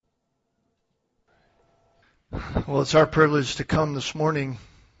Well, it's our privilege to come this morning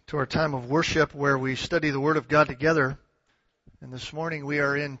to our time of worship where we study the Word of God together. And this morning we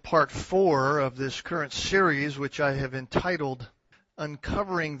are in part 4 of this current series, which I have entitled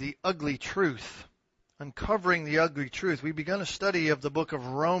Uncovering the Ugly Truth. Uncovering the Ugly Truth. We've begun a study of the book of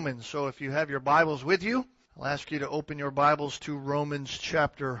Romans, so if you have your Bibles with you, I'll ask you to open your Bibles to Romans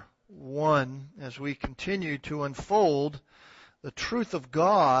chapter 1 as we continue to unfold the truth of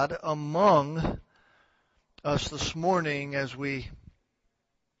God among us this morning as we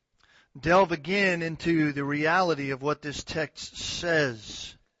delve again into the reality of what this text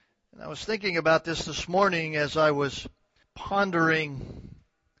says. And I was thinking about this morning as I was pondering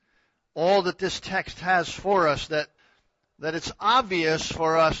all that this text has for us, that it's obvious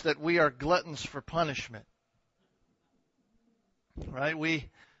for us that we are gluttons for punishment. Right?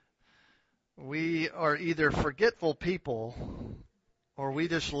 We are either forgetful people or we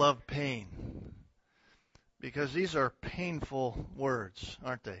just love pain. Because these are painful words,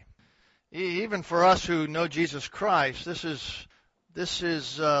 aren't they? Even for us who know Jesus Christ, this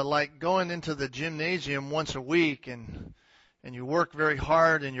is like going into the gymnasium once a week and you work very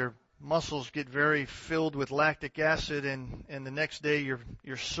hard and your muscles get very filled with lactic acid and the next day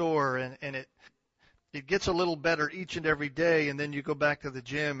you're sore and it gets a little better each and every day, and then you go back to the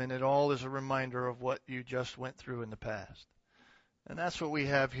gym and it all is a reminder of what you just went through in the past. And that's what we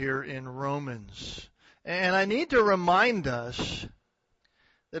have here in Romans. And I need to remind us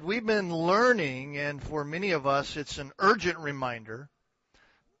that we've been learning, and for many of us it's an urgent reminder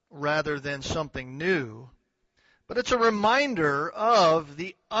rather than something new, but it's a reminder of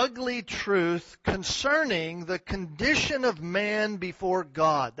the ugly truth concerning the condition of man before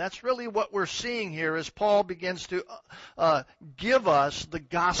God. That's really what we're seeing here as Paul begins to give us the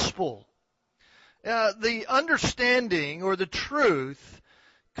gospel. The understanding or the truth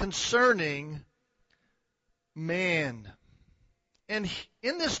concerning man. And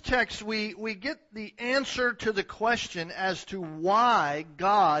in this text, we get the answer to the question as to why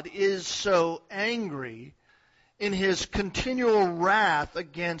God is so angry in his continual wrath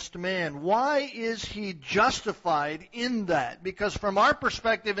against man. Why is he justified in that? Because from our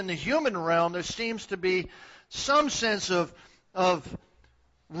perspective in the human realm, there seems to be some sense of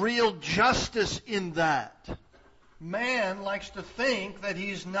real justice in that. Man likes to think that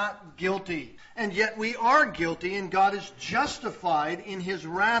he's not guilty. And yet we are guilty, and God is justified in his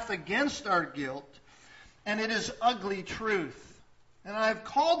wrath against our guilt. And it is ugly truth. And I've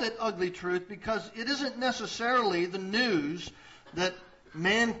called it ugly truth because it isn't necessarily the news that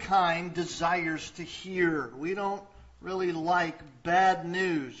mankind desires to hear. We don't really like bad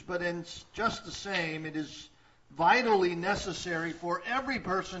news, but it's just the same. It is vitally necessary for every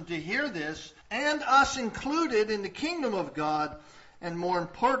person to hear this, and us included in the kingdom of God, and more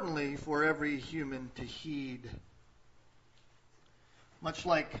importantly, for every human to heed. Much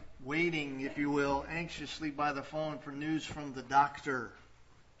like waiting, if you will, anxiously by the phone for news from the doctor.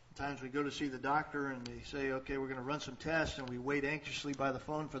 Sometimes we go to see the doctor and they say, okay, we're going to run some tests, and we wait anxiously by the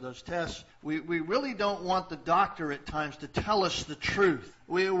phone for those tests. We really don't want the doctor at times to tell us the truth.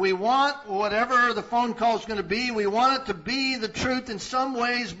 We want whatever the phone call is going to be, we want it to be the truth in some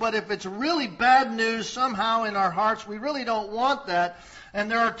ways, but if it's really bad news somehow in our hearts, we really don't want that.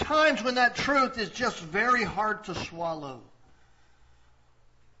 And there are times when that truth is just very hard to swallow.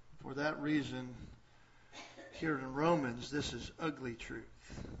 For that reason, here in Romans, this is ugly truth.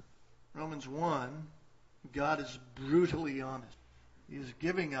 Romans 1, God is brutally honest. He is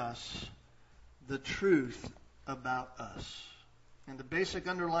giving us the truth about us. And the basic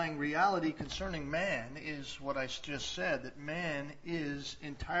underlying reality concerning man is what I just said, that man is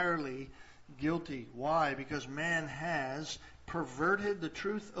entirely guilty. Why? Because man has perverted the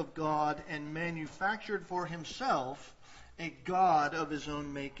truth of God and manufactured for himself a God of his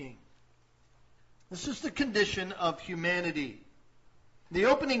own making. This is the condition of humanity. The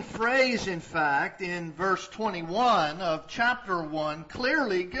opening phrase, in fact, in verse 21 of chapter 1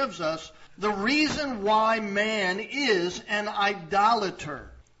 clearly gives us the reason why man is an idolater.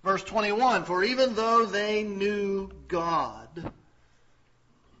 Verse 21, for even though they knew God,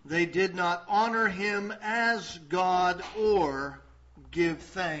 they did not honor him as God or give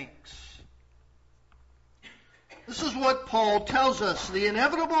thanks. This is what Paul tells us. The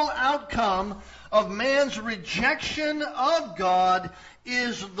inevitable outcome of man's rejection of God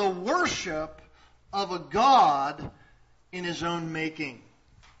is the worship of a God in his own making.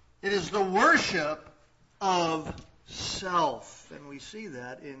 It is the worship of self. And we see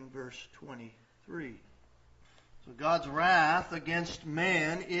that in verse 23. So God's wrath against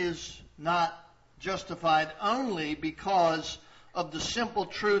man is not justified only because of the simple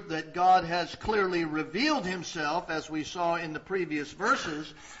truth that God has clearly revealed himself, as we saw in the previous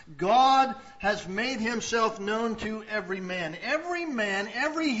verses. God has made himself known to every man. Every man,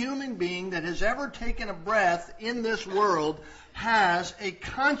 every human being that has ever taken a breath in this world has a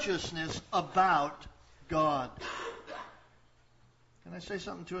consciousness about God. Can I say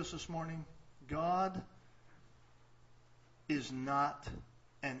something to us this morning? God is not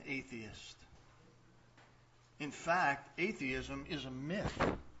an atheist. In fact, atheism is a myth,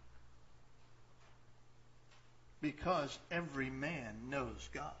 because every man knows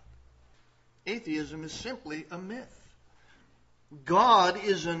God. Atheism is simply a myth. God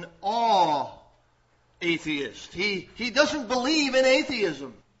is an atheist. He doesn't believe in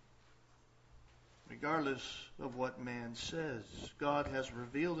atheism. Regardless of what man says, God has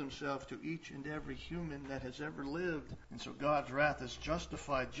revealed himself to each and every human that has ever lived. And so God's wrath is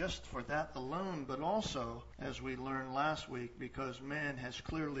justified just for that alone, but also, as we learned last week, because man has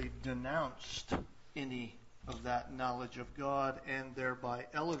clearly denounced any of that knowledge of God and thereby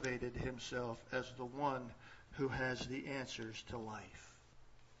elevated himself as the one who has the answers to life.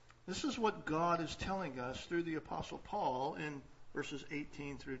 This is what God is telling us through the Apostle Paul in verses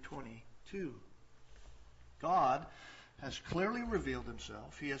 18 through 22. God has clearly revealed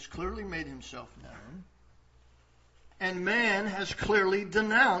himself. He has clearly made himself known. And man has clearly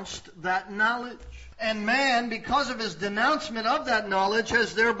denounced that knowledge. And man, because of his denouncement of that knowledge,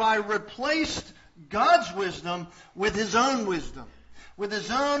 has thereby replaced God's wisdom with his own wisdom, with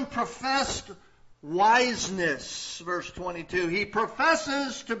his own professed wiseness. Verse 22, he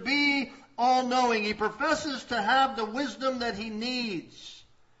professes to be all-knowing. He professes to have the wisdom that he needs.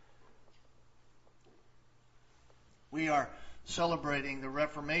 We are celebrating the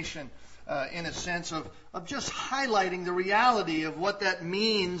Reformation in a sense of just highlighting the reality of what that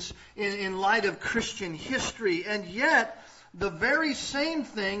means in light of Christian history. And yet, the very same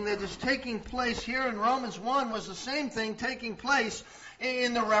thing that is taking place here in Romans 1 was the same thing taking place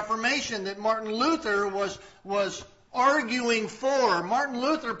in the Reformation that Martin Luther was arguing for. Martin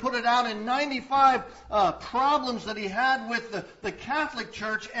Luther put it out in 95 problems that he had with the Catholic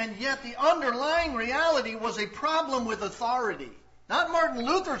Church, and yet the underlying reality was a problem with authority. Not Martin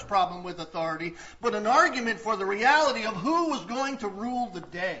Luther's problem with authority, but an argument for the reality of who was going to rule the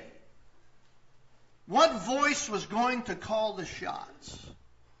day. What voice was going to call the shots?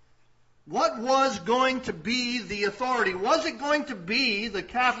 What was going to be the authority? Was it going to be the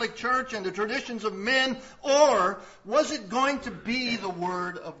Catholic Church and the traditions of men, or was it going to be the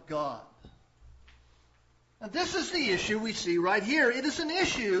Word of God? Now, this is the issue we see right here. It is an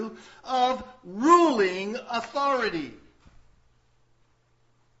issue of ruling authority.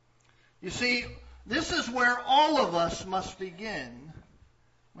 You see, this is where all of us must begin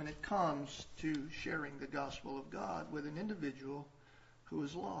when it comes to sharing the gospel of God with an individual who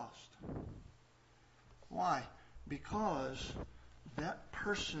is lost. Why? Because that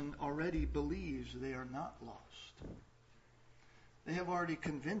person already believes they are not lost. They have already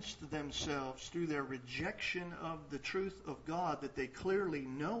convinced themselves through their rejection of the truth of God that they clearly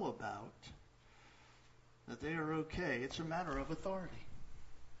know about, that they are okay. It's a matter of authority.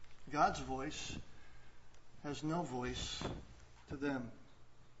 God's voice has no voice to them.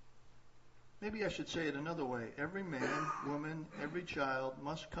 Maybe I should say it another way. Every man, woman, every child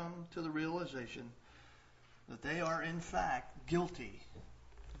must come to the realization that they are in fact guilty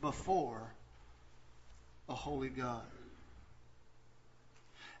before a holy God.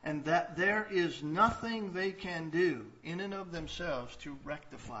 And that there is nothing they can do in and of themselves to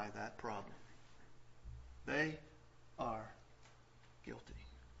rectify that problem. They are guilty.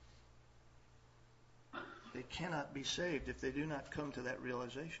 They cannot be saved if they do not come to that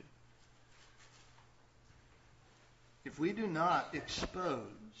realization. If we do not expose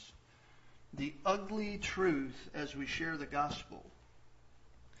the ugly truth as we share the gospel,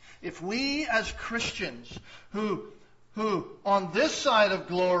 if we as Christians who on this side of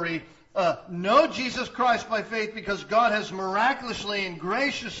glory know Jesus Christ by faith because God has miraculously and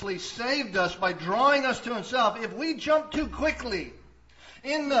graciously saved us by drawing us to himself, if we jump too quickly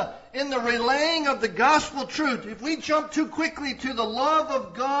in the relaying of the gospel truth, if we jump too quickly to the love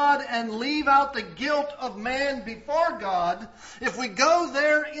of God and leave out the guilt of man before God, if we go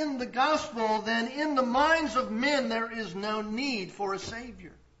there in the gospel, then in the minds of men there is no need for a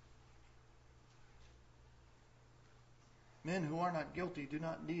Savior. Men who are not guilty do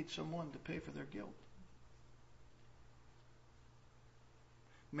not need someone to pay for their guilt.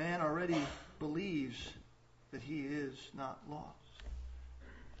 Man already believes that he is not lost.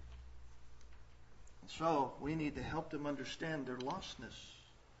 So we need to help them understand their lostness.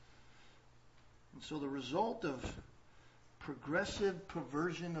 And so the result of progressive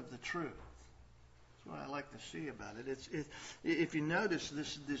perversion of the truth. That's what I like to see about it. If you notice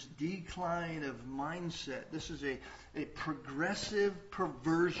this decline of mindset, this is a progressive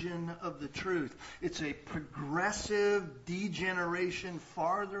perversion of the truth. It's a progressive degeneration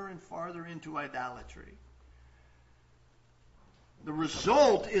farther and farther into idolatry. The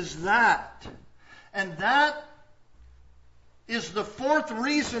result is that. And that is the fourth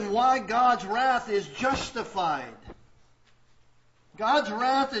reason why God's wrath is justified. God's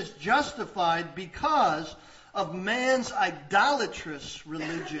wrath is justified because of man's idolatrous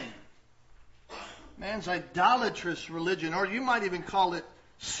religion. Man's idolatrous religion, or you might even call it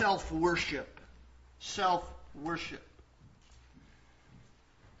self-worship. Self-worship.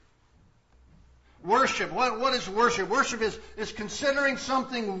 Worship. What is worship? Worship is considering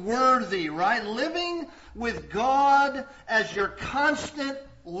something worthy, right? Living with God as your constant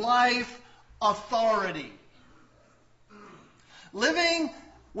life authority. Living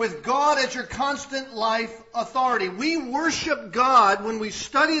with God as your constant life authority. We worship God when we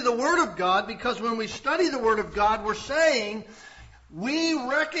study the Word of God, because when we study the Word of God, we're saying, we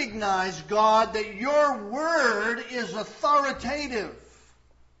recognize, God, that your Word is authoritative.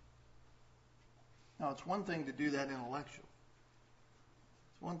 Now, it's one thing to do that intellectually.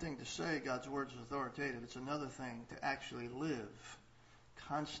 It's one thing to say God's Word is authoritative. It's another thing to actually live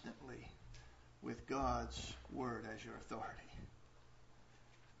constantly with God's Word as your authority.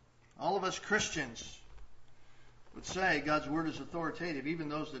 All of us Christians would say God's Word is authoritative, even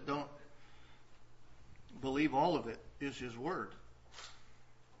those that don't believe all of it is His Word.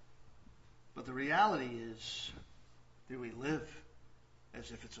 But the reality is, do we live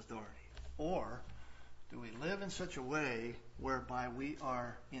as if it's authority? Or do we live in such a way whereby we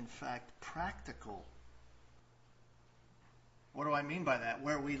are, in fact, practical? What do I mean by that?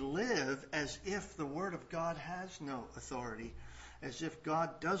 Where we live as if the Word of God has no authority, as if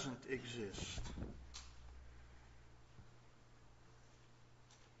God doesn't exist.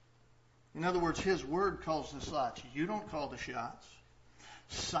 In other words, His Word calls the shots. You don't call the shots.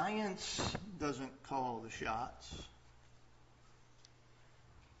 Science doesn't call the shots.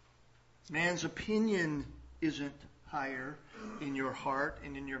 Man's opinion isn't higher in your heart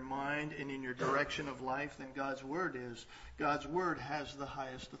and in your mind and in your direction of life than God's Word is. God's Word has the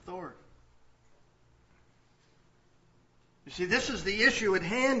highest authority. You see, this is the issue at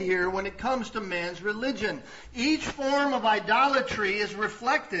hand here when it comes to man's religion. Each form of idolatry is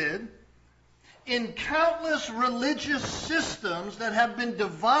reflected in countless religious systems that have been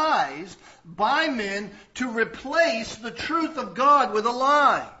devised by men to replace the truth of God with a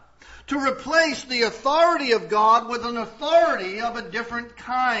lie. To replace the authority of God with an authority of a different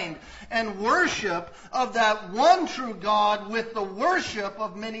kind. And worship of that one true God with the worship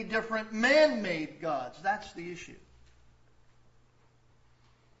of many different man-made gods. That's the issue.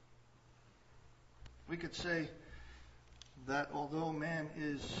 We could say that although man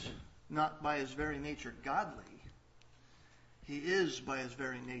is not by his very nature godly, he is by his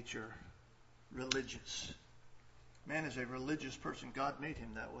very nature religious. Man is a religious person. God made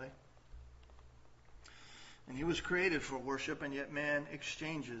him that way. And he was created for worship, and yet man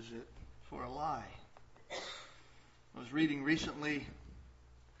exchanges it for a lie. I was reading recently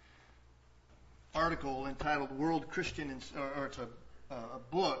an article entitled World Christian, or it's a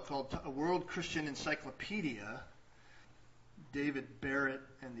book called A World Christian Encyclopedia. David Barrett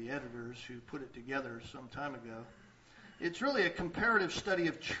and the editors who put it together some time ago. It's really a comparative study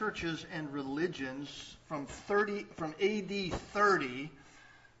of churches and religions from AD 30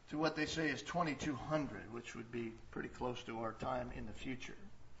 to what they say is 2200, which would be pretty close to our time in the future.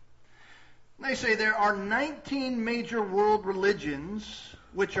 They say there are 19 major world religions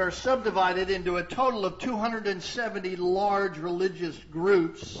which are subdivided into a total of 270 large religious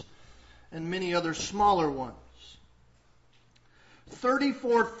groups and many other smaller ones.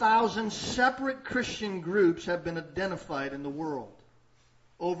 34,000 separate Christian groups have been identified in the world.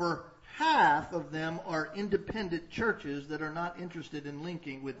 Over half of them are independent churches that are not interested in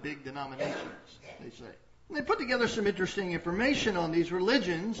linking with big denominations, they say. And they put together some interesting information on these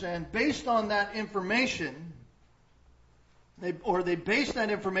religions, and based on that information, they base that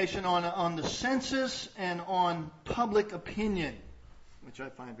information on the census and on public opinion, which I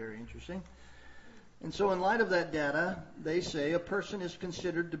find very interesting. And so in light of that data, they say a person is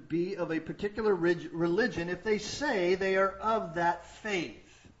considered to be of a particular religion if they say they are of that faith.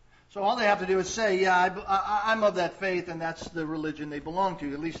 So all they have to do is say, yeah, I'm of that faith, and that's the religion they belong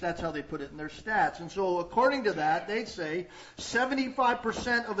to. At least that's how they put it in their stats. And so according to that, they'd say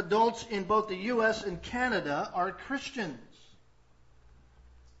 75% of adults in both the U.S. and Canada are Christians.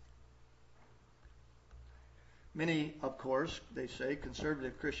 Many, of course, they say,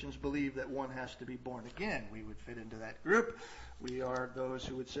 conservative Christians believe that one has to be born again. We would fit into that group. We are those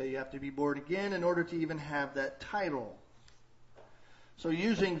who would say you have to be born again in order to even have that title. So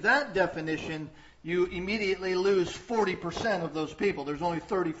using that definition, you immediately lose 40% of those people. There's only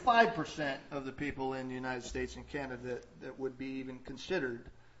 35% of the people in the United States and Canada that would be even considered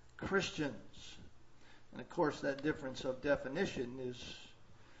Christians. And of course, that difference of definition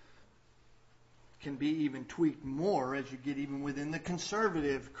can be even tweaked more as you get even within the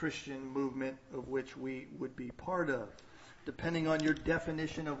conservative Christian movement of which we would be part of, depending on your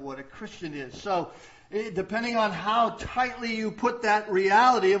definition of what a Christian is. So, depending on how tightly you put that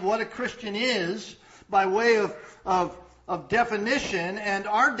reality of what a Christian is by way of definition, and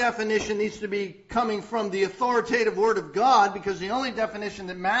our definition needs to be coming from the authoritative Word of God, because the only definition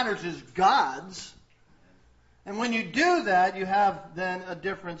that matters is God's. And when you do that, you have then a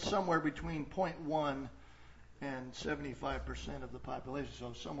difference somewhere between 0.1 and 75% of the population,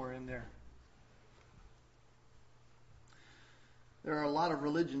 so somewhere in there. There are a lot of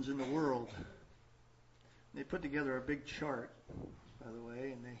religions in the world. They put together a big chart, by the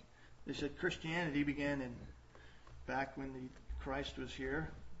way, and they said Christianity began back when Christ was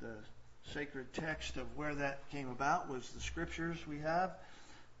here. The sacred text of where that came about was the scriptures we have.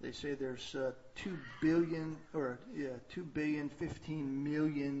 They say there's 2 billion 15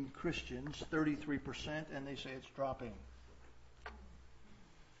 million Christians, 33%, and they say it's dropping.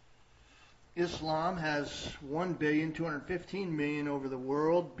 Islam has 1,215 million over the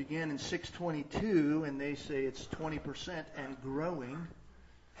world, began in 622, and they say it's 20% and growing.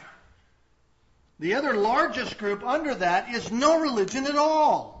 The other largest group under that is no religion at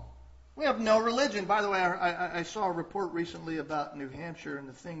all. We have no religion. By the way, I saw a report recently about New Hampshire, and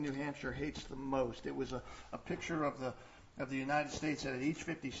the thing New Hampshire hates the most. It was a picture of the United States at each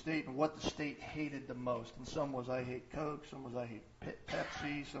 50 state and what the state hated the most. And some was I hate Coke, some was I hate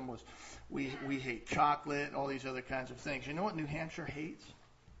Pepsi, some was we hate chocolate, all these other kinds of things. You know what New Hampshire hates?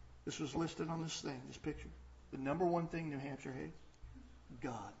 This was listed on this picture. The number one thing New Hampshire hates?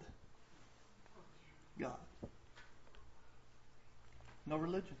 God. God. No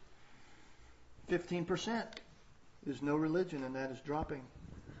religion. 15% is no religion, and that is dropping.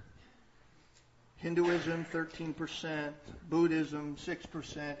 Hinduism, 13%. Buddhism,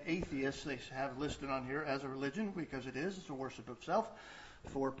 6%. Atheists, they have listed on here as a religion because it is. It's a worship of self,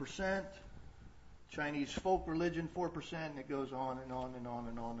 4%. Chinese folk religion, 4%. And it goes on and on and on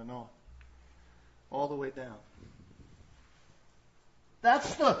and on and on. All the way down.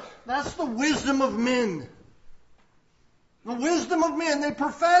 That's the wisdom of men. The wisdom of men. They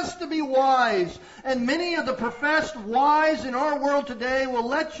profess to be wise. And many of the professed wise in our world today will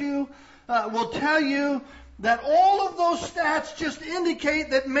tell you that all of those stats just indicate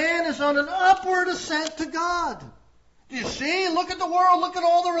that man is on an upward ascent to God. Do you see? Look at the world. Look at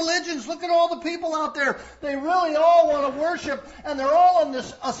all the religions. Look at all the people out there. They really all want to worship, and they're all on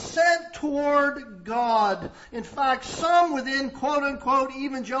this ascent toward God. In fact, some within quote-unquote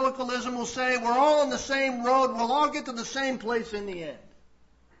evangelicalism will say we're all on the same road. We'll all get to the same place in the end.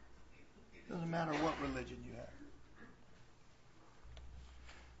 Doesn't matter what religion you have.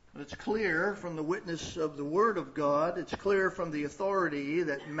 But it's clear from the witness of the Word of God, it's clear from the authority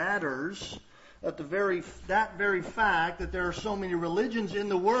that matters, that that very fact that there are so many religions in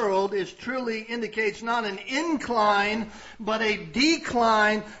the world truly indicates not an incline, but a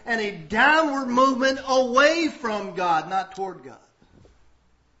decline and a downward movement away from God, not toward God.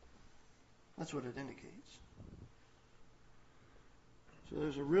 That's what it indicates. So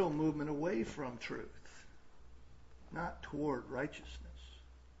there's a real movement away from truth, not toward righteousness.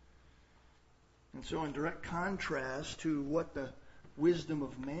 And so in direct contrast to what the wisdom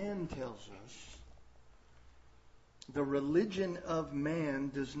of man tells us, the religion of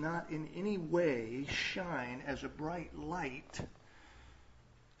man does not in any way shine as a bright light,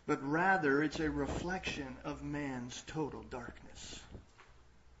 but rather it's a reflection of man's total darkness.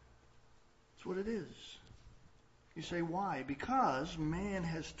 That's what it is. You say, why? Because man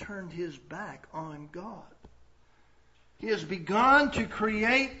has turned his back on God. He has begun to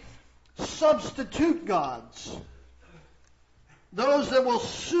create substitute gods. Those that will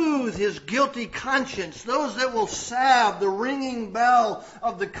soothe his guilty conscience. Those that will salve the ringing bell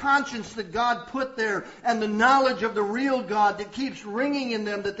of the conscience that God put there and the knowledge of the real God that keeps ringing in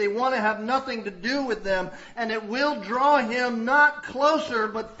them, that they want to have nothing to do with them. And it will draw him not closer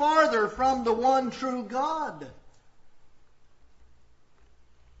but farther from the one true God.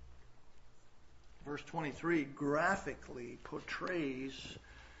 Verse 23 graphically portrays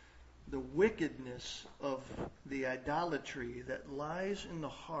the wickedness of the idolatry that lies in the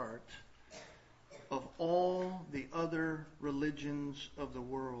heart of all the other religions of the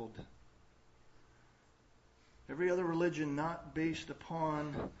world. Every other religion not based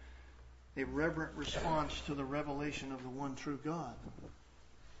upon a reverent response to the revelation of the one true God.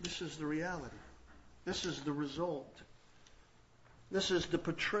 This is the reality. This is the result. This is the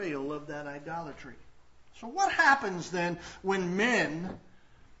portrayal of that idolatry. So what happens then when men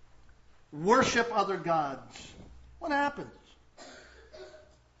worship other gods? What happens?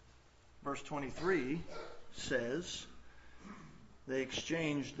 Verse 23 says, they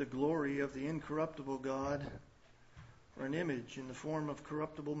exchanged the glory of the incorruptible God for an image in the form of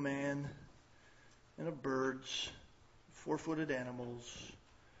corruptible man and of birds, four-footed animals,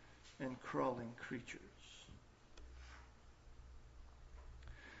 and crawling creatures.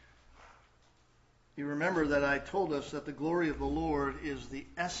 You remember that I told us that the glory of the Lord is the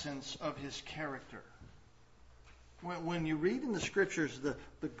essence of His character. When you read in the Scriptures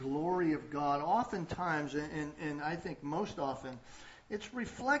the glory of God, oftentimes, and I think most often, it's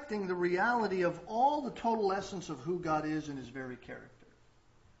reflecting the reality of all the total essence of who God is in His very character.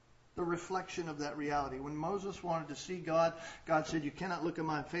 The reflection of that reality. When Moses wanted to see God, God said, "You cannot look at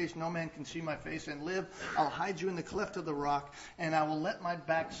my face. No man can see my face and live. I'll hide you in the cleft of the rock, and I will let my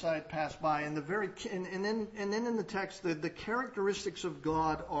backside pass by." And then in the text, the characteristics of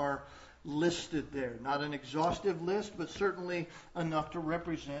God are listed there. Not an exhaustive list, but certainly enough to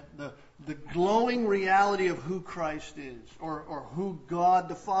represent the glowing reality of who Christ is, or who God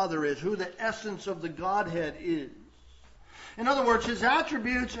the Father is, who the essence of the Godhead is. In other words, His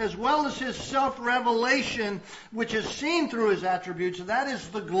attributes as well as His self-revelation, which is seen through His attributes, that is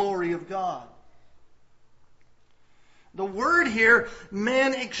the glory of God. The word here,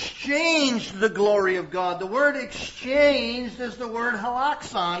 man exchanged the glory of God. The word exchanged is the word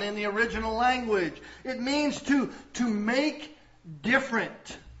halaxon in the original language. It means to make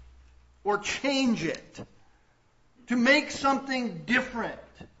different or change it. To make something different.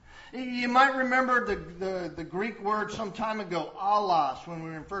 You might remember the Greek word some time ago, allos, when we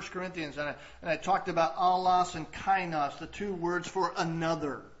were in 1 Corinthians, and I talked about allos and kainos, the two words for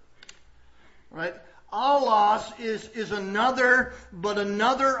another. Right? Allos is another, but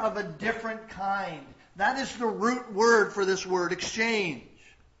another of a different kind. That is the root word for this word, exchange.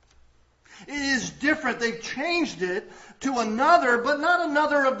 It is different. They've changed it to another, but not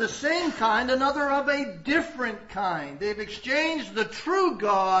another of the same kind, another of a different kind. They've exchanged the true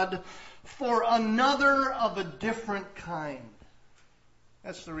God for another of a different kind.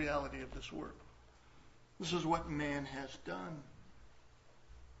 That's the reality of this work. This is what man has done.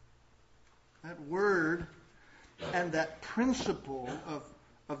 That word and that principle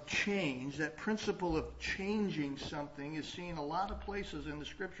of change, that principle of changing something, is seen a lot of places in the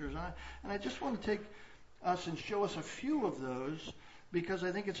Scriptures. And I just want to take us and show us a few of those, because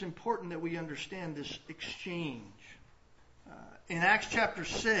I think it's important that we understand this exchange. In Acts chapter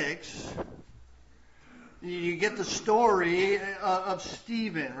 6, you get the story of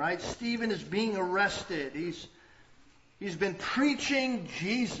Stephen, right? Stephen is being arrested. He's been preaching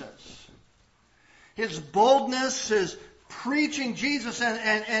Jesus. His boldness, his preaching Jesus,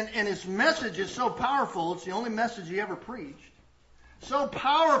 and his message is so powerful. It's the only message he ever preached. So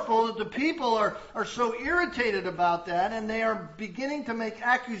powerful that the people are so irritated about that, and they are beginning to make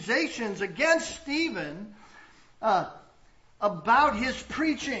accusations against Stephen about his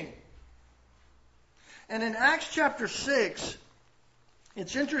preaching. And in Acts chapter 6,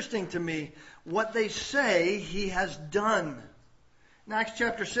 it's interesting to me what they say he has done. In Acts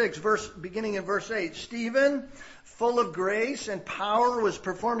chapter 6, beginning in verse 8, Stephen, full of grace and power, was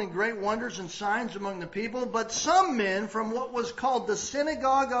performing great wonders and signs among the people. But some men from what was called the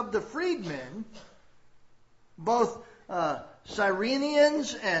synagogue of the freedmen, both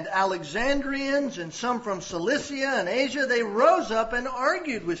Cyrenians and Alexandrians, and some from Cilicia and Asia, they rose up and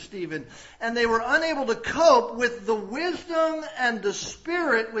argued with Stephen. And they were unable to cope with the wisdom and the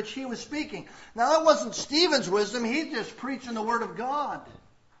spirit which he was speaking. Now, that wasn't Stephen's wisdom. He's just preaching the Word of God.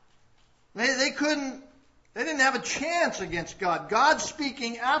 They didn't have a chance against God. God's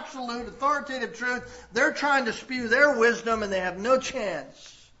speaking absolute, authoritative truth. They're trying to spew their wisdom, and they have no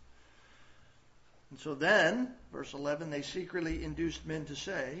chance. And so then, verse 11, they secretly induced men to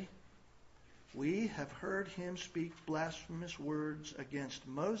say, "We have heard him speak blasphemous words against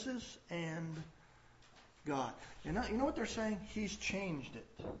Moses and God." You know what they're saying? He's changed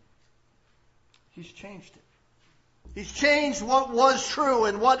it. He's changed it. He's changed what was true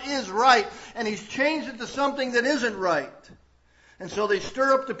and what is right, and he's changed it to something that isn't right. And so they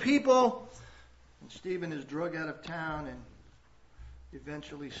stir up the people, and Stephen is dragged out of town and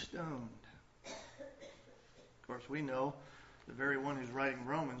eventually stoned. Of course, we know the very one who's writing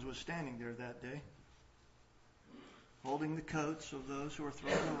Romans was standing there that day. holding the coats of those who are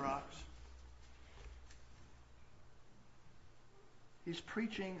throwing the rocks. He's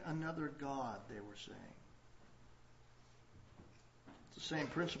preaching another God, they were saying. It's the same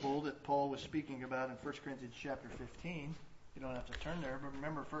principle that Paul was speaking about in 1 Corinthians chapter 15. You don't have to turn there, but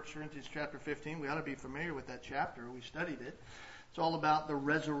remember 1 Corinthians chapter 15. We ought to be familiar with that chapter. We studied it. It's all about the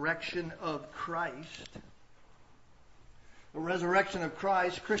resurrection of Christ. The resurrection of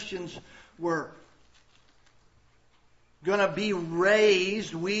Christ. Christians were going to be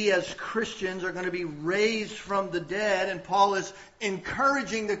raised. We as Christians are going to be raised from the dead. And Paul is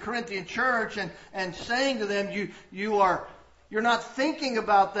encouraging the Corinthian church and saying to them, you're not thinking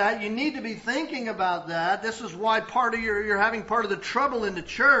about that. You need to be thinking about that. This is why you're having part of the trouble in the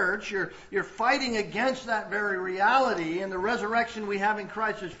church. You're fighting against that very reality and the resurrection we have in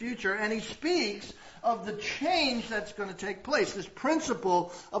Christ's future. And he speaks of the change that's going to take place. This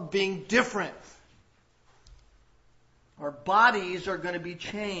principle of being different. Our bodies are going to be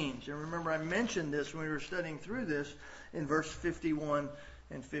changed. And remember, I mentioned this when we were studying through this in verse 51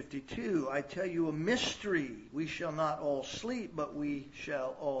 and 52. I tell you a mystery. We shall not all sleep, but we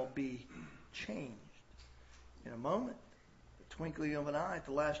shall all be changed. In a moment, the twinkling of an eye, at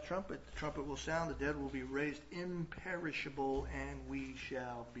the last trumpet, the trumpet will sound, the dead will be raised imperishable, and we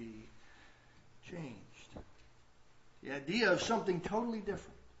shall be changed. The idea of something totally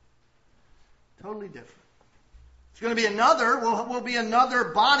different. Totally different. It's going to be we'll be another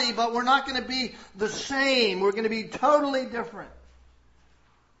body, but we're not going to be the same. We're going to be totally different.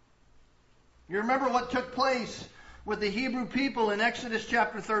 You remember what took place with the Hebrew people in Exodus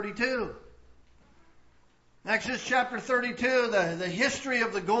chapter 32. Exodus chapter 32, the history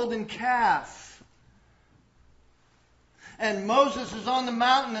of the golden calf. And Moses is on the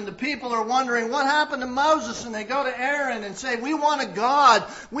mountain and the people are wondering, what happened to Moses? And they go to Aaron and say, we want a God.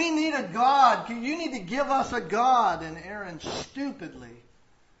 We need a God. You need to give us a God. And Aaron stupidly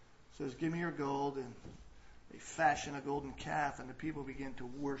says, give me your gold. And they fashion a golden calf and the people begin to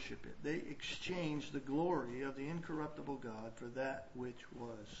worship it. They exchange the glory of the incorruptible God for that which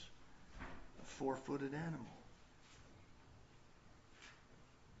was a four-footed animal.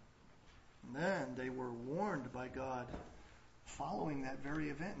 And then they were warned by God following that very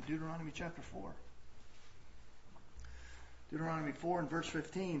event in Deuteronomy chapter 4. Deuteronomy 4 and verse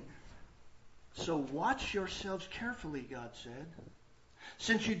 15. So watch yourselves carefully, God said.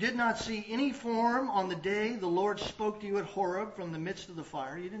 Since you did not see any form on the day the Lord spoke to you at Horeb from the midst of the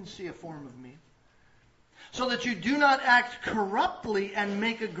fire. You didn't see a form of me. So that you do not act corruptly and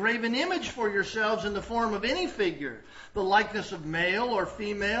make a graven image for yourselves in the form of any figure, the likeness of male or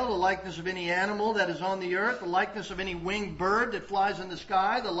female, the likeness of any animal that is on the earth, the likeness of any winged bird that flies in the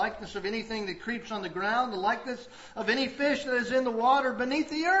sky, the likeness of anything that creeps on the ground, the likeness of any fish that is in the water beneath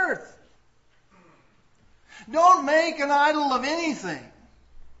the earth. Don't make an idol of anything.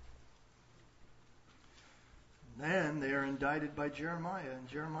 Then they are indicted by Jeremiah in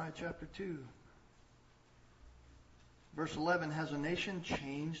Jeremiah chapter 2. Verse 11, has a nation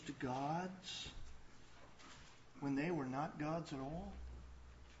changed gods when they were not gods at all?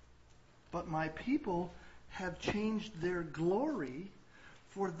 But my people have changed their glory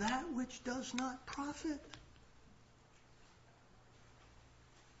for that which does not profit.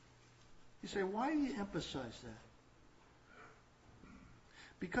 You say, why do you emphasize that?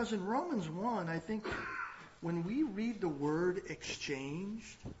 Because in Romans 1, I think when we read the word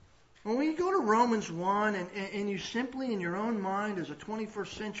exchanged, when we go to Romans 1 and you simply in your own mind as a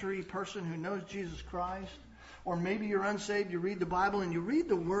 21st century person who knows Jesus Christ, or maybe you're unsaved, you read the Bible and you read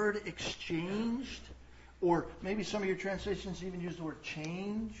the word exchanged, or maybe some of your translations even use the word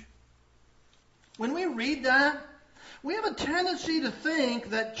change. When we read that, we have a tendency to think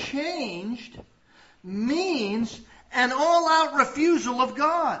that changed means an all-out refusal of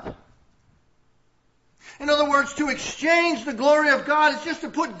God. In other words, to exchange the glory of God is just to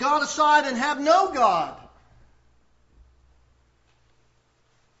put God aside and have no God.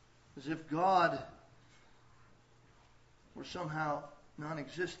 As if God were somehow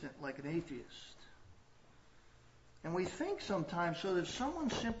non-existent, like an atheist. And we think sometimes so that if someone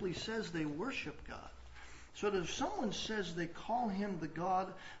simply says they worship God, so that if someone says they call him the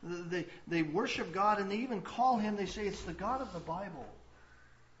God, they worship God and they even call him, they say it's the God of the Bible.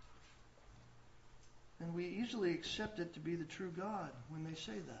 And we easily accept it to be the true God when they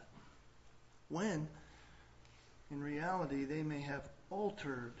say that. When, in reality, they may have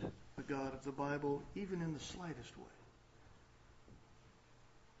altered the God of the Bible even in the slightest way.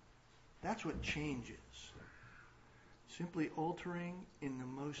 That's what change is. Simply altering in the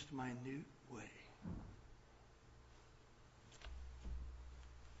most minute way.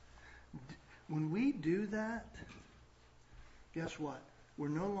 When we do that, guess what? We're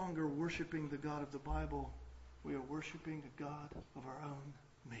no longer worshiping the God of the Bible. We are worshiping a God of our own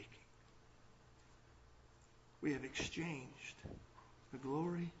making. We have exchanged the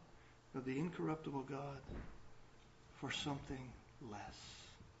glory of the incorruptible God for something less.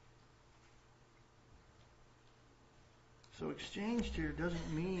 So exchanged here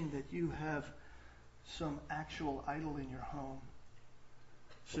doesn't mean that you have some actual idol in your home,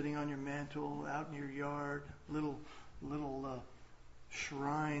 sitting on your mantle, out in your yard, little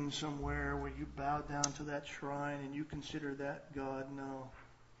shrine somewhere where you bow down to that shrine and you consider that God. No.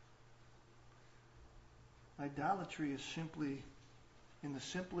 Idolatry is simply, in the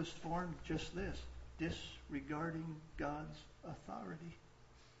simplest form, just this: disregarding God's authority.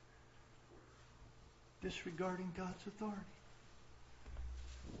 Disregarding God's authority.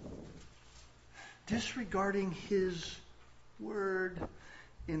 Disregarding His Word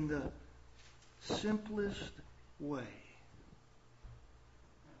in the simplest way.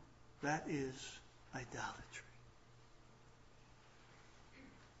 That is idolatry.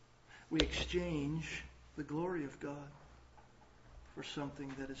 We exchange the glory of God for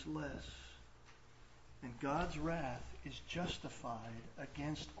something that is less. And God's wrath is justified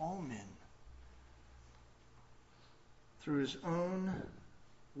against all men through his own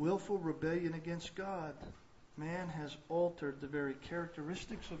willful rebellion against God. Man has altered the very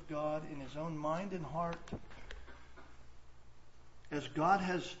characteristics of God in his own mind and heart. As God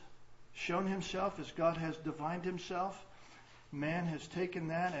has shown himself, as God has divined himself, man has taken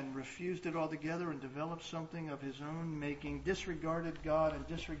that and refused it altogether and developed something of his own making, disregarded God and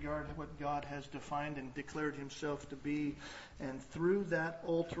disregarded what God has defined and declared himself to be. And through that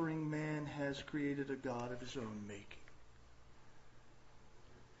altering, man has created a God of his own making.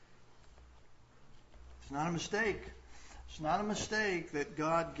 It's not a mistake. It's not a mistake that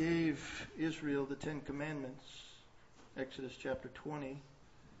God gave Israel the Ten Commandments. Exodus chapter 20.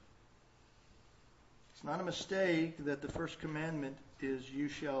 It's not a mistake that the first commandment is, you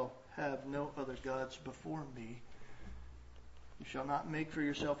shall have no other gods before me. You shall not make for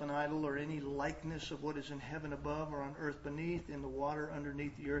yourself an idol or any likeness of what is in heaven above or on earth beneath, in the water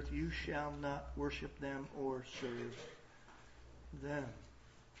underneath the earth. You shall not worship them or serve them.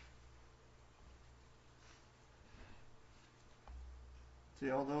 See,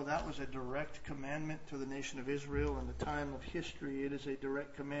 although that was a direct commandment to the nation of Israel in the time of history, it is a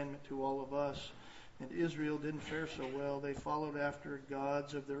direct commandment to all of us. And Israel didn't fare so well. They followed after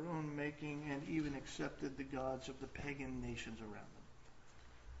gods of their own making and even accepted the gods of the pagan nations around them.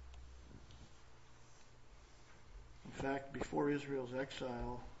 In fact, before Israel's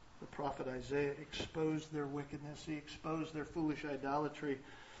exile, the prophet Isaiah exposed their wickedness. He exposed their foolish idolatry,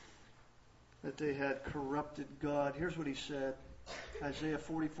 that they had corrupted God. Here's what he said. Isaiah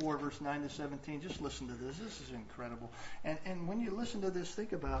 44, verse 9 to 17. Just listen to this. This is incredible. And when you listen to this,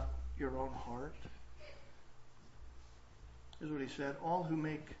 think about your own heart. Here's what he said. All who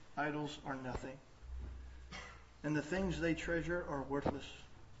make idols are nothing, and the things they treasure are worthless.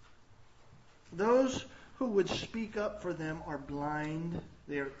 Those who would speak up for them are blind.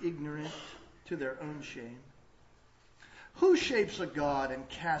 They are ignorant to their own shame. Who shapes a god and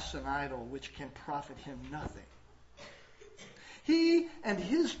casts an idol which can profit him nothing? He and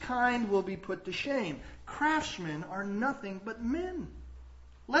his kind will be put to shame. Craftsmen are nothing but men.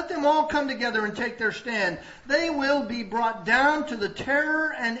 Let them all come together and take their stand. They will be brought down to the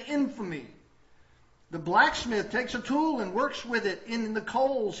terror and infamy. The blacksmith takes a tool and works with it in the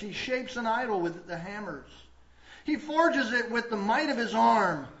coals. He shapes an idol with the hammers. He forges it with the might of his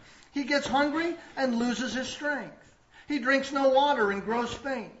arm. He gets hungry and loses his strength. He drinks no water and grows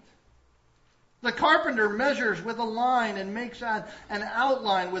faint. The carpenter measures with a line and makes an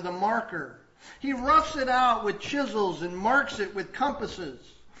outline with a marker. He roughs it out with chisels and marks it with compasses.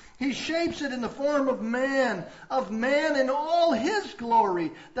 He shapes it in the form of man in all his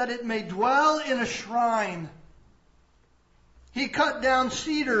glory, that it may dwell in a shrine. He cut down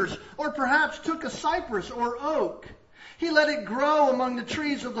cedars, or perhaps took a cypress or oak. He let it grow among the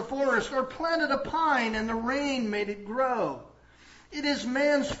trees of the forest, or planted a pine, and the rain made it grow. It is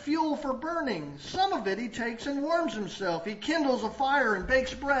man's fuel for burning. Some of it he takes and warms himself. He kindles a fire and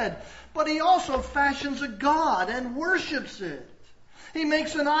bakes bread. But he also fashions a god and worships it. He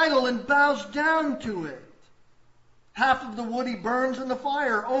makes an idol and bows down to it. Half of the wood he burns in the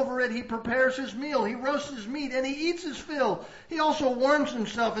fire. Over it he prepares his meal. He roasts his meat and he eats his fill. He also warms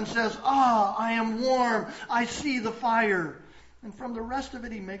himself and says, I am warm. I see the fire. And from the rest of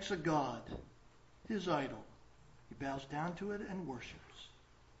it he makes a god, his idol. He bows down to it and worships.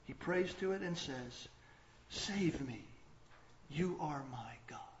 He prays to it and says, save me. You are my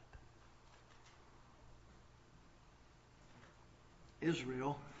God.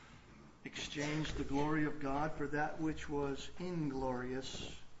 Israel exchanged the glory of God for that which was inglorious,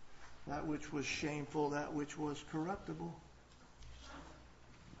 that which was shameful, that which was corruptible.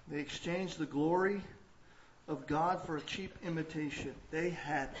 They exchanged the glory of God for a cheap imitation. They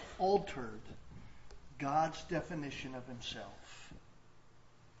had altered God's definition of himself.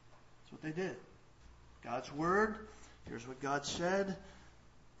 That's what they did. God's word, here's what God said,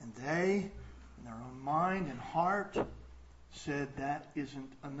 and they, in their own mind and heart, said that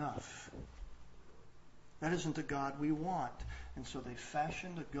isn't enough. That isn't the God we want. And so they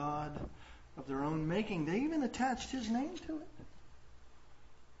fashioned a God of their own making. They even attached his name to it.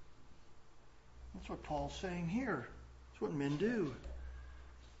 That's what Paul's saying here. That's what men do.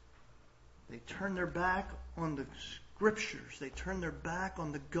 They turn their back on the Scriptures. They turn their back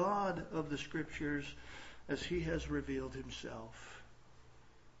on the God of the Scriptures as he has revealed himself.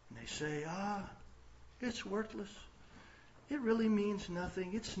 And they say, it's worthless. It really means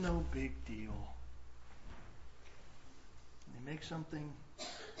nothing. It's no big deal. And they make something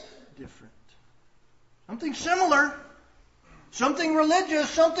different. Something similar. Something religious.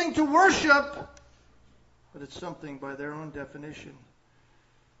 Something to worship. But it's something by their own definition.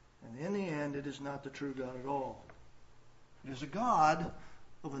 And in the end, it is not the true God at all. It is a God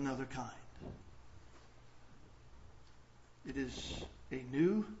of another kind. It is a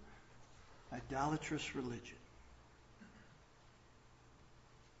new, idolatrous religion.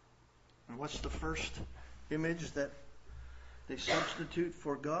 And what's the first image that they substitute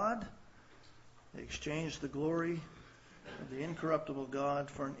for God? They exchange the glory of the incorruptible God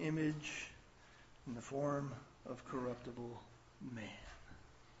for an image in the form of corruptible man.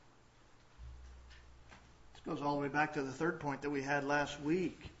 This goes all the way back to the third point that we had last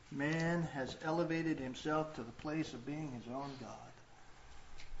week. Man has elevated himself to the place of being his own God.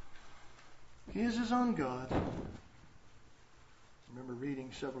 He is his own God. I remember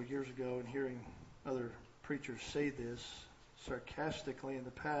reading several years ago and hearing other preachers say this sarcastically in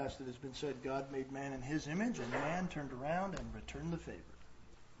the past. It has been said God made man in his image, and man turned around and returned the favor.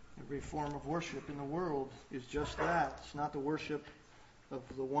 Every form of worship in the world is just that. It's not the worship of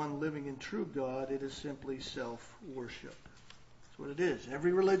the one living and true God. It is simply self-worship. That's what it is.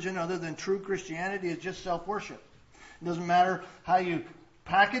 Every religion other than true Christianity is just self-worship. It doesn't matter how you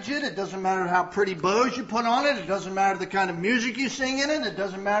package it. It doesn't matter how pretty bows you put on it. It doesn't matter the kind of music you sing in it. It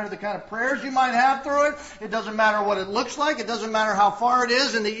doesn't matter the kind of prayers you might have through it. It doesn't matter what it looks like. It doesn't matter how far it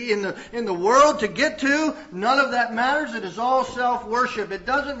is in the world to get to. None of that matters. It is all self-worship. It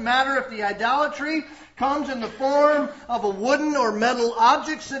doesn't matter if the idolatry comes in the form of a wooden or metal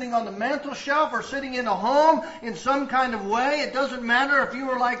object sitting on the mantel shelf or sitting in a home in some kind of way. It doesn't matter if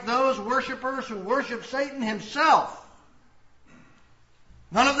you are like those worshipers who worship Satan himself.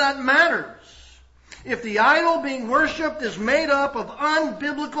 None of that matters. If the idol being worshipped is made up of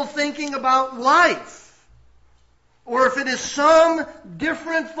unbiblical thinking about life, or if it is some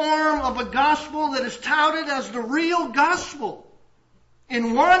different form of a gospel that is touted as the real gospel,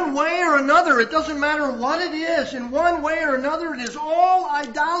 in one way or another, it doesn't matter what it is, in one way or another, it is all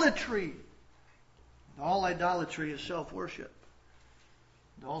idolatry. And all idolatry is self-worship.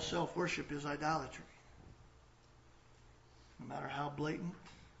 And all self-worship is idolatry. No matter how blatant,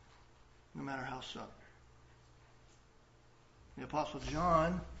 no matter how subtle. The Apostle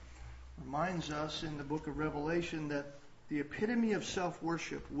John reminds us in the book of Revelation that the epitome of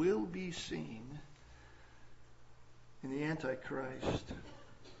self-worship will be seen in the Antichrist.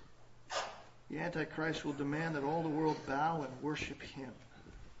 The Antichrist will demand that all the world bow and worship him.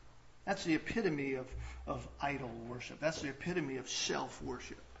 That's the epitome of idol worship. That's the epitome of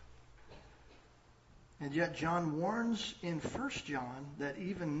self-worship. And yet John warns in 1 John that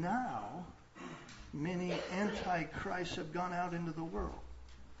even now, many antichrists have gone out into the world.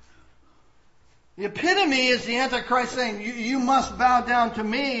 The epitome is the Antichrist saying, you must bow down to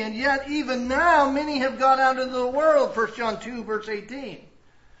me. And yet even now, many have gone out into the world. 1 John 2, verse 18.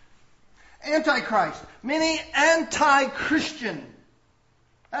 Antichrist. Many anti-Christian.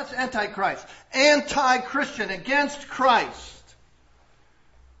 That's Antichrist. Anti-Christian. Against Christ.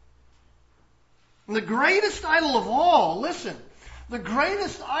 And the greatest idol of all, listen, the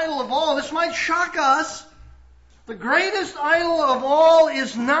greatest idol of all, this might shock us, the greatest idol of all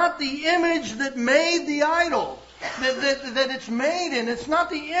is not the image that made the idol, that it's made in. It's not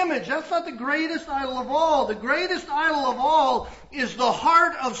the image. That's not the greatest idol of all. The greatest idol of all is the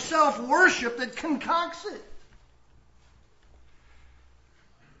heart of self-worship that concocts it.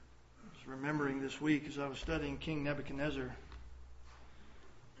 I was remembering this week as I was studying King Nebuchadnezzar,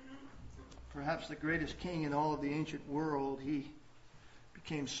 perhaps the greatest king in all of the ancient world. He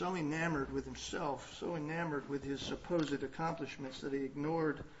became so enamored with himself, so enamored with his supposed accomplishments that he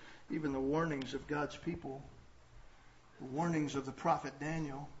ignored even the warnings of God's people, the warnings of the prophet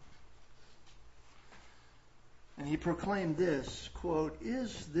Daniel. And he proclaimed this, quote,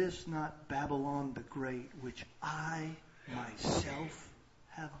 "Is this not Babylon the Great, which I myself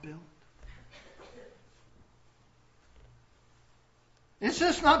have built?" Is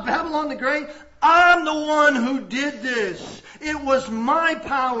this not Babylon the Great? I'm the one who did this. It was my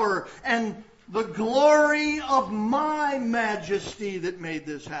power and the glory of my majesty that made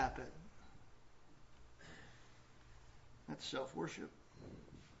this happen. That's self-worship.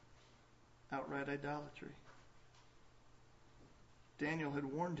 Outright idolatry. Daniel had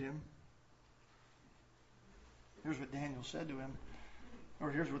warned him. Here's what Daniel said to him. Or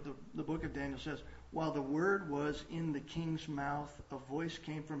here's what the book of Daniel says. While the word was in the king's mouth, a voice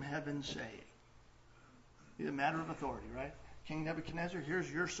came from heaven saying. It's a matter of authority, right? King Nebuchadnezzar, here's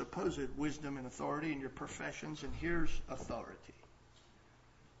your supposed wisdom and authority and your professions, and here's authority.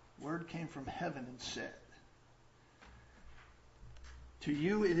 Word came from heaven and said, "To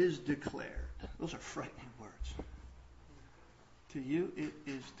you it is declared." Those are frightening words. To you it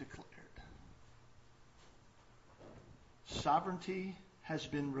is declared. Sovereignty has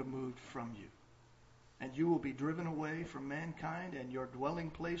been removed from you, and you will be driven away from mankind, and your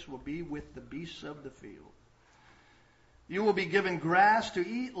dwelling place will be with the beasts of the field. You will be given grass to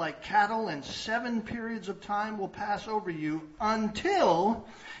eat like cattle, and 7 periods of time will pass over you until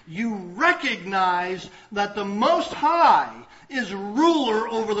you recognize that the Most High is ruler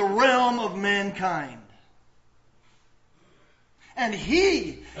over the realm of mankind. And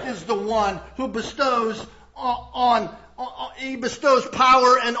He is the one who bestows He bestows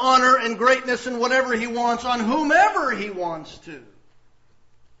power and honor and greatness and whatever He wants on whomever He wants to.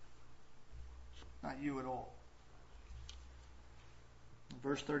 Not you at all.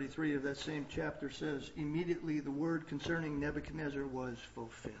 Verse 33 of that same chapter says, "Immediately the word concerning Nebuchadnezzar was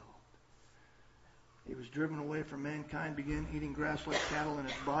fulfilled. He was driven away from mankind, began eating grass like cattle, and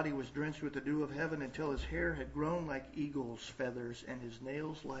his body was drenched with the dew of heaven until his hair had grown like eagle's feathers and his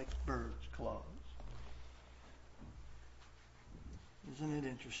nails like bird's claws." Isn't it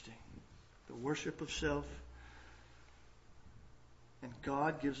interesting? The worship of self. And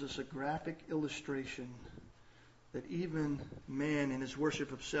God gives us a graphic illustration that even man in his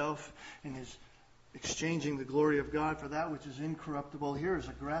worship of self and his exchanging the glory of God for that which is incorruptible. Here is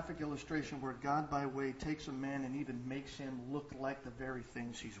a graphic illustration where God by way takes a man and even makes him look like the very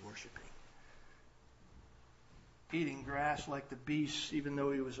things he's worshiping. Eating grass like the beasts, even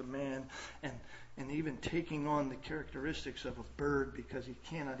though he was a man, and even taking on the characteristics of a bird because he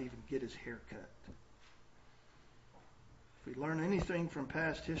cannot even get his hair cut. If we learn anything from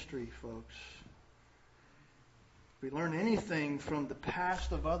past history, folks, if we learn anything from the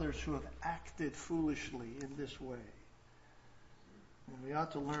past of others who have acted foolishly in this way, then we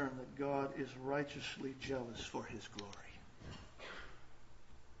ought to learn that God is righteously jealous for His glory.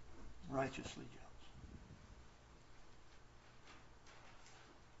 Righteously jealous.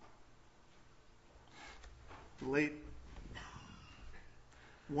 The late,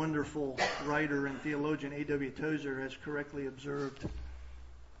 wonderful writer and theologian A.W. Tozer has correctly observed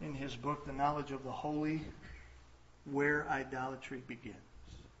in his book, The Knowledge of the Holy, where idolatry begins.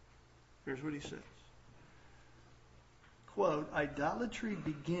 Here's what he says. Quote, "Idolatry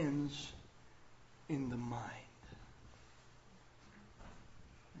begins in the mind."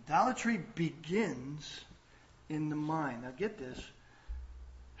 Idolatry begins in the mind. Now get this.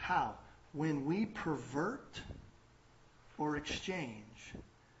 How? When we pervert or exchange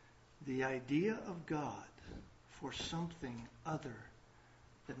the idea of God for something other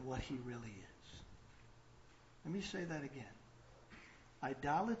than what He really is. Let me say that again.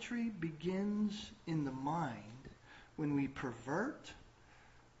 Idolatry begins in the mind when we pervert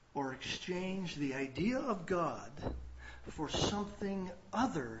or exchange the idea of God for something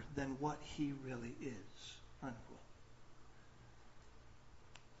other than what He really is. Unquote.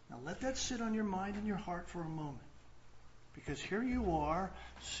 Now let that sit on your mind and your heart for a moment. Because here you are,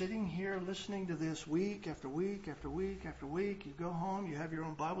 sitting here listening to this week after week after week after week. You go home, you have your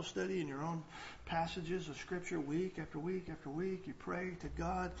own Bible study and your own passages of Scripture week after week after week. You pray to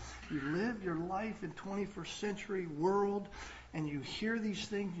God. You live your life in 21st century world, and you hear these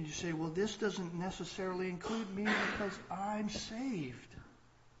things and you say, well, this doesn't necessarily include me because I'm saved.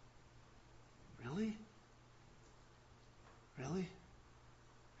 Really? Really?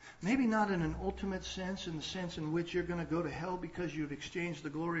 Maybe not in an ultimate sense, in the sense in which you're going to go to hell because you've exchanged the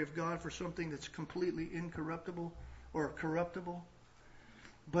glory of God for something that's completely incorruptible or corruptible.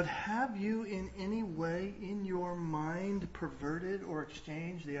 But have you in any way in your mind perverted or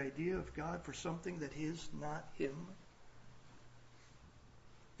exchanged the idea of God for something that is not Him?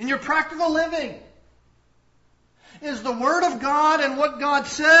 In your practical living, is the Word of God and what God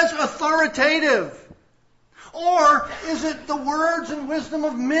says authoritative? Or is it the words and wisdom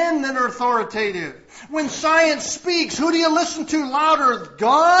of men that are authoritative? When science speaks, who do you listen to louder,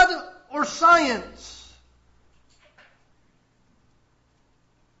 God or science?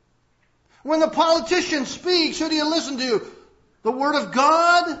 When the politician speaks, who do you listen to? The Word of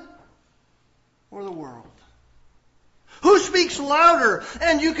God or the world? Who speaks louder?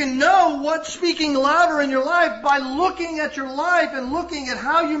 And you can know what's speaking louder in your life by looking at your life and looking at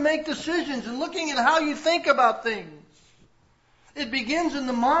how you make decisions and looking at how you think about things. It begins in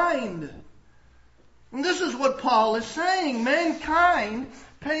the mind. And this is what Paul is saying. Mankind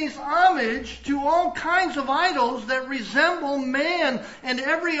pays homage to all kinds of idols that resemble man and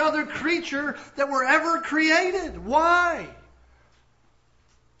every other creature that were ever created. Why?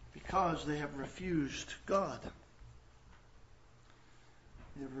 Because they have refused God.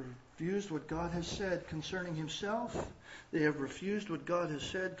 They have refused what God has said concerning Himself. They have refused what God has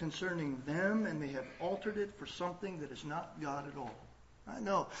said concerning them, and they have altered it for something that is not God at all. I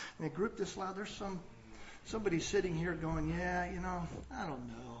know. In a group this loud, there's somebody sitting here going, yeah, I don't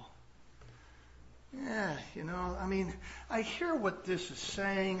know. Yeah, I mean, I hear what this is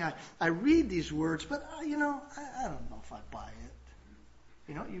saying. I read these words, but, I don't know if I buy it.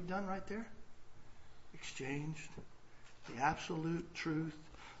 You know what you've done right there? Exchanged the absolute truth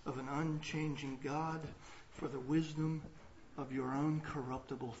of an unchanging God for the wisdom of your own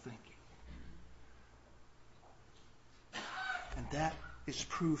corruptible thinking. And that is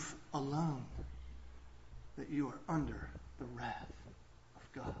proof alone that you are under the wrath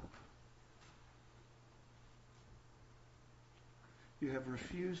of God. You have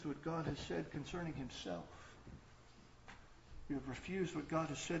refused what God has said concerning Himself. You have refused what God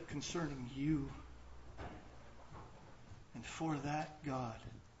has said concerning you. And for that, God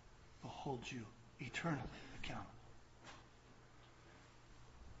will hold you eternally accountable.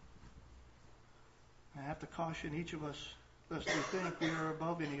 I have to caution each of us, lest we think we are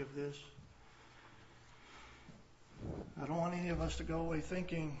above any of this. I don't want any of us to go away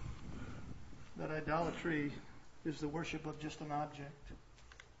thinking that idolatry is the worship of just an object.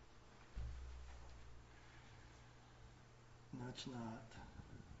 No, it's not.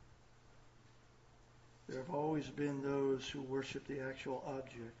 There have always been those who worship the actual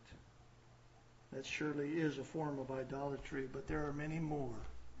object. That surely is a form of idolatry, but there are many more,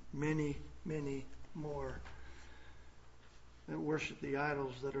 many more that worship the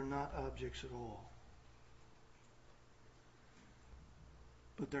idols that are not objects at all.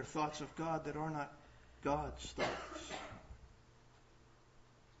 But they're thoughts of God that are not God's thoughts.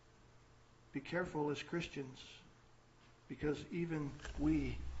 Be careful as Christians, because even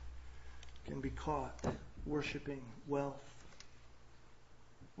we can be caught worshiping wealth,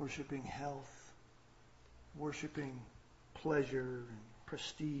 worshiping health, worshiping pleasure and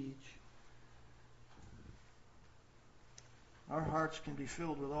prestige. Our hearts can be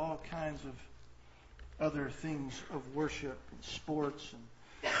filled with all kinds of other things of worship, and sports,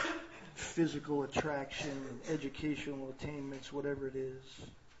 and physical attraction, and educational attainments, whatever it is.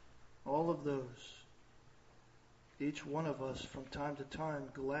 All of those, each one of us from time to time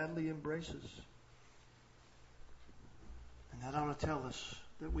gladly embraces. And that ought to tell us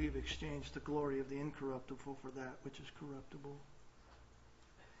that we've exchanged the glory of the incorruptible for that which is corruptible.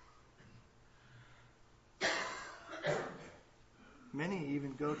 Many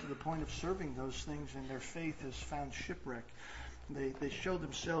even go to the point of serving those things, and their faith has found shipwreck. They show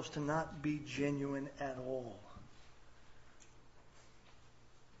themselves to not be genuine at all.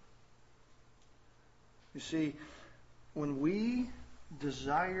 You see, when we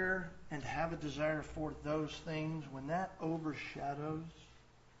desire and have a desire for those things, when that overshadows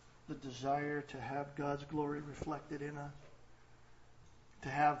the desire to have God's glory reflected in us, to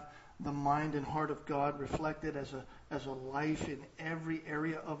have the mind and heart of God reflected as a life in every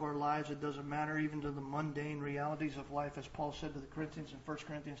area of our lives. It doesn't matter even to the mundane realities of life, as Paul said to the Corinthians in 1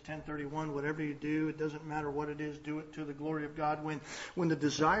 Corinthians 10:31, whatever you do, it doesn't matter what it is, do it to the glory of God. When the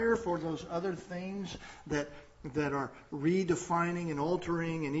desire for those other things that are redefining and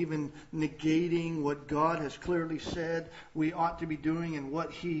altering and even negating what God has clearly said we ought to be doing and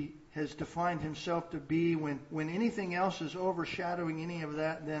what He has defined Himself to be, when anything else is overshadowing any of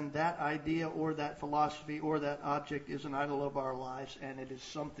that, then that idea or that philosophy or that object is an idol of our lives, and it is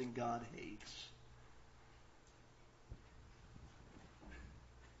something God hates.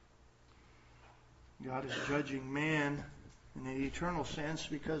 God is judging man in an eternal sense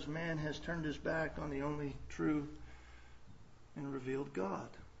because man has turned his back on the only true and revealed God.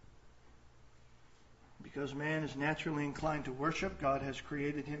 Because man is naturally inclined to worship, God has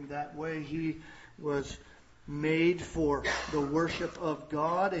created him that way. He was made for the worship of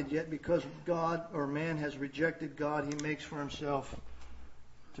God, and yet because God or man has rejected God, he makes for himself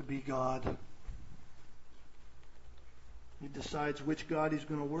to be God. He decides which God he's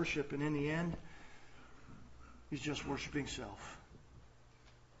going to worship, and in the end, he's just worshiping self.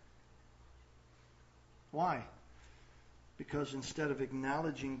 Why? Because instead of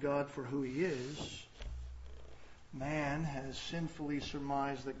acknowledging God for who he is, man has sinfully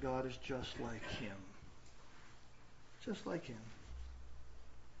surmised that God is just like him. Just like him.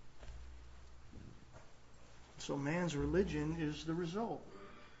 So man's religion is the result.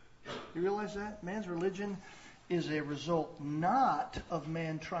 You realize that? Man's religion is a result not of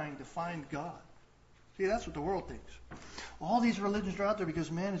man trying to find God. See, that's what the world thinks. All these religions are out there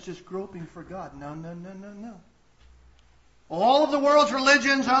because man is just groping for God. No. All of the world's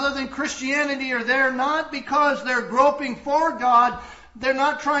religions other than Christianity are there not because they're groping for God. They're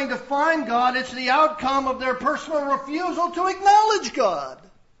not trying to find God. It's the outcome of their personal refusal to acknowledge God.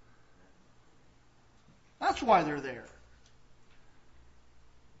 That's why they're there.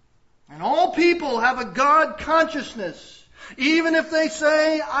 And all people have a God consciousness. Even if they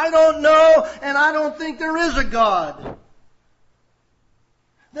say, I don't know and I don't think there is a God.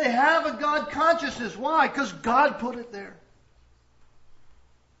 They have a God consciousness. Why? Because God put it there.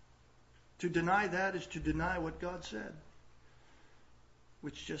 To deny that is to deny what God said,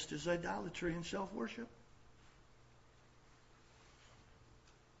 which just is idolatry and self-worship.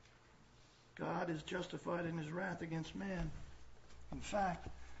 God is justified in his wrath against man. In fact,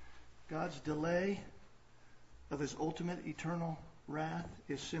 God's delay of his ultimate eternal wrath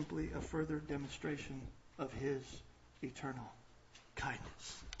is simply a further demonstration of his eternal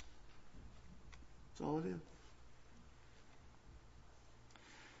kindness. That's all it is.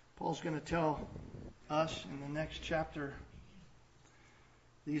 Paul's going to tell us in the next chapter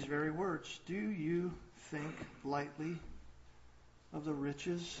these very words. Do you think lightly of the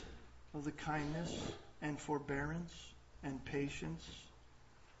riches of the kindness and forbearance and patience,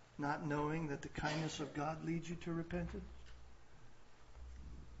 not knowing that the kindness of God leads you to repentance?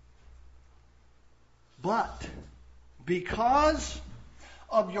 But because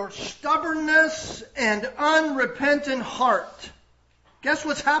of your stubbornness and unrepentant heart, guess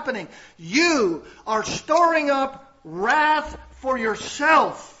what's happening? You are storing up wrath for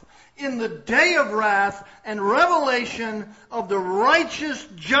yourself in the day of wrath and revelation of the righteous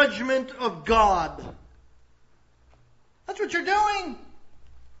judgment of God. That's what you're doing.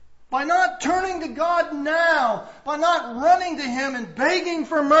 By not turning to God now, by not running to him and begging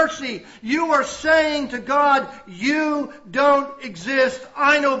for mercy, you are saying to God, you don't exist,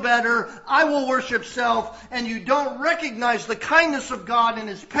 I know better, I will worship self, and you don't recognize the kindness of God and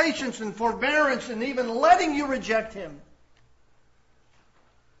his patience and forbearance and even letting you reject him.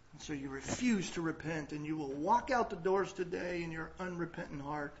 And so you refuse to repent, and you will walk out the doors today in your unrepentant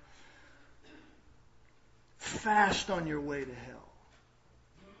heart, fast on your way to hell.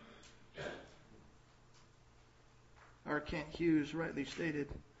 R. Kent Hughes rightly stated,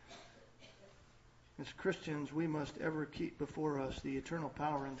 as Christians, we must ever keep before us the eternal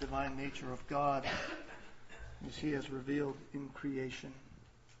power and divine nature of God as he has revealed in creation.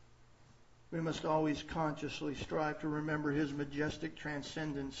 We must always consciously strive to remember his majestic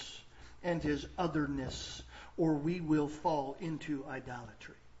transcendence and his otherness, or we will fall into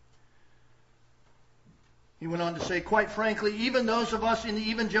idolatry. He went on to say, quite frankly, even those of us in the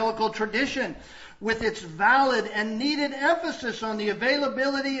evangelical tradition, with its valid and needed emphasis on the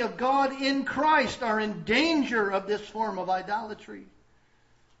availability of God in Christ, are in danger of this form of idolatry.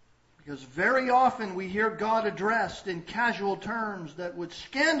 Because very often we hear God addressed in casual terms that would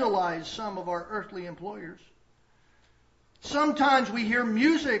scandalize some of our earthly employers. Sometimes we hear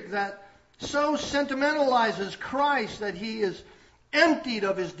music that so sentimentalizes Christ that he is emptied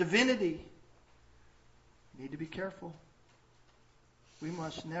of his divinity. We need to be careful. We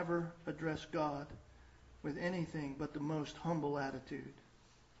must never address God with anything but the most humble attitude.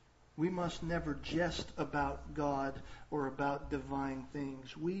 We must never jest about God or about divine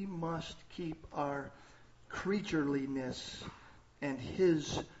things. We must keep our creatureliness and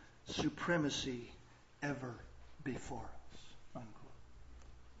his supremacy ever before us. Unquote.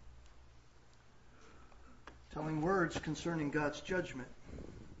 Telling words concerning God's judgment.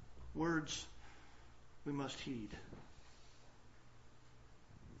 Words we must heed.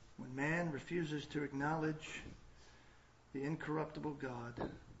 When man refuses to acknowledge the incorruptible God,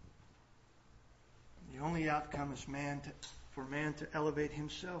 The only outcome is for man to elevate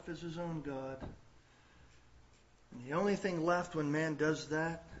himself as his own God. And the only thing left when man does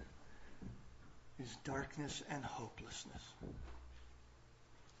that is darkness and hopelessness.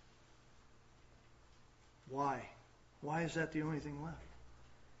 Why? Why is that the only thing left?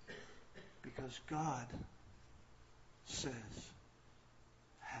 Because God says,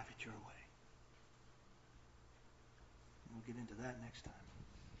 have it your way. And we'll get into that next time.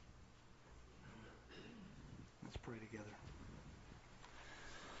 Let's pray together.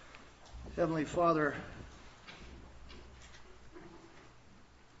 Heavenly Father,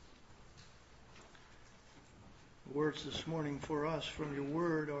 the words this morning for us from your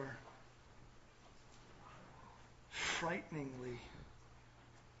word are frighteningly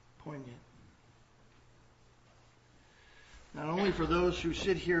poignant. Not only for those who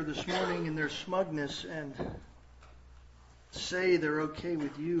sit here this morning in their smugness and say they're okay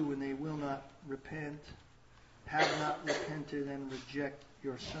with you when they will not repent, have not repented, and reject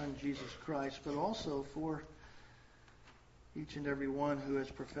your Son, Jesus Christ, but also for each and every one who has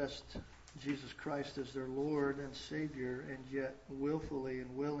professed Jesus Christ as their Lord and Savior, and yet willfully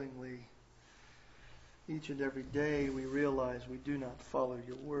and willingly, each and every day we realize we do not follow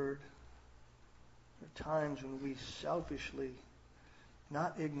your word. There are times when we selfishly,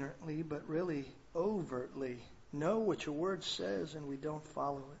 not ignorantly, but really overtly know what your word says and we don't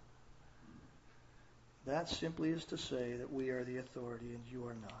follow it. That simply is to say that we are the authority and you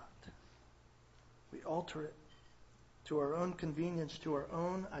are not. We alter it to our own convenience, to our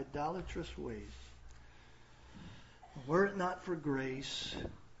own idolatrous ways. Were it not for grace,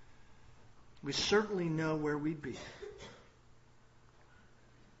 we certainly know where we'd be.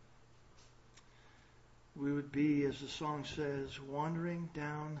 We would be, as the song says, wandering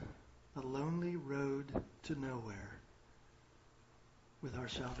down a lonely road to nowhere with our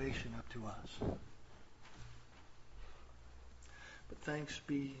salvation up to us. But thanks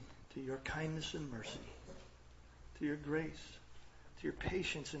be to your kindness and mercy, to your grace, to your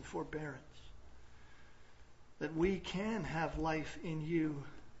patience and forbearance, that we can have life in you.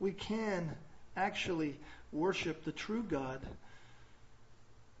 We can actually worship the true God.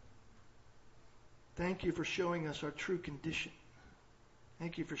 Thank you for showing us our true condition.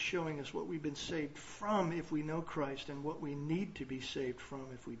 Thank you for showing us what we've been saved from if we know Christ and what we need to be saved from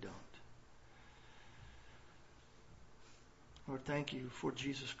if we don't. Lord, thank you for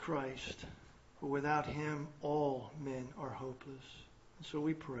Jesus Christ, for without him all men are hopeless. And so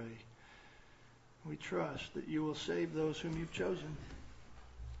we pray, we trust that you will save those whom you've chosen,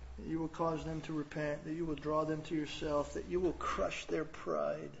 that you will cause them to repent, that you will draw them to yourself, that you will crush their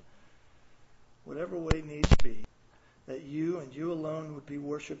pride, whatever way it needs to be, that you and you alone would be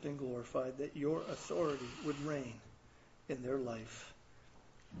worshipped and glorified, that your authority would reign in their life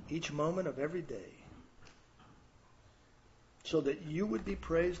each moment of every day, so that you would be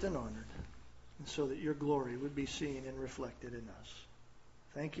praised and honored, and so that your glory would be seen and reflected in us.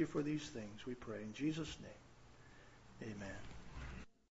 Thank you for these things, we pray in Jesus' name. Amen.